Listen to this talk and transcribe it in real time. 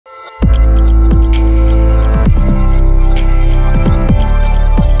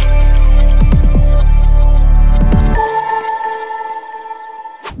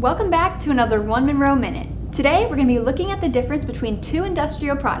to another One Monroe Minute. Today we're going to be looking at the difference between two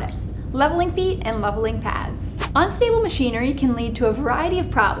industrial products, leveling feet and leveling pads. Unstable machinery can lead to a variety of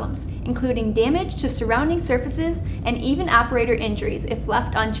problems, including damage to surrounding surfaces and even operator injuries if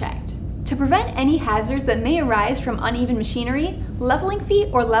left unchecked. To prevent any hazards that may arise from uneven machinery, leveling feet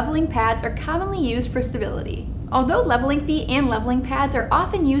or leveling pads are commonly used for stability. Although leveling feet and leveling pads are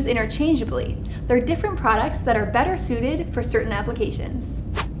often used interchangeably, they're different products that are better suited for certain applications.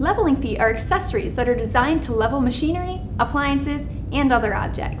 Leveling feet are accessories that are designed to level machinery, appliances, and other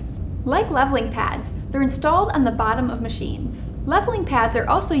objects. Like leveling pads, they're installed on the bottom of machines. Leveling pads are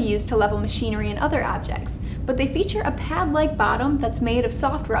also used to level machinery and other objects, but they feature a pad-like bottom that's made of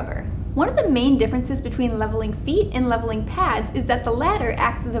soft rubber. One of the main differences between leveling feet and leveling pads is that the latter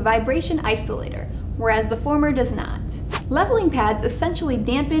acts as a vibration isolator, whereas the former does not. Leveling pads essentially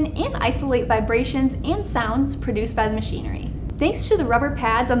dampen and isolate vibrations and sounds produced by the machinery. Thanks to the rubber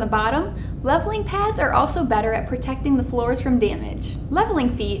pads on the bottom, leveling pads are also better at protecting the floors from damage.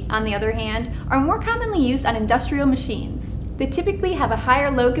 Leveling feet, on the other hand, are more commonly used on industrial machines. They typically have a higher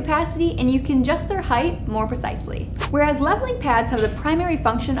load capacity and you can adjust their height more precisely. Whereas leveling pads have the primary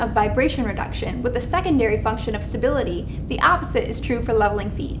function of vibration reduction with the secondary function of stability, the opposite is true for leveling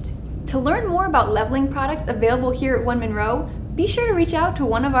feet. To learn more about leveling products available here at One Monroe, be sure to reach out to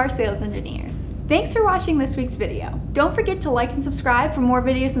one of our sales engineers. Thanks for watching this week's video. Don't forget to like and subscribe for more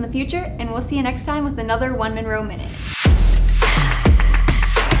videos in the future, and we'll see you next time with another One Monroe Minute.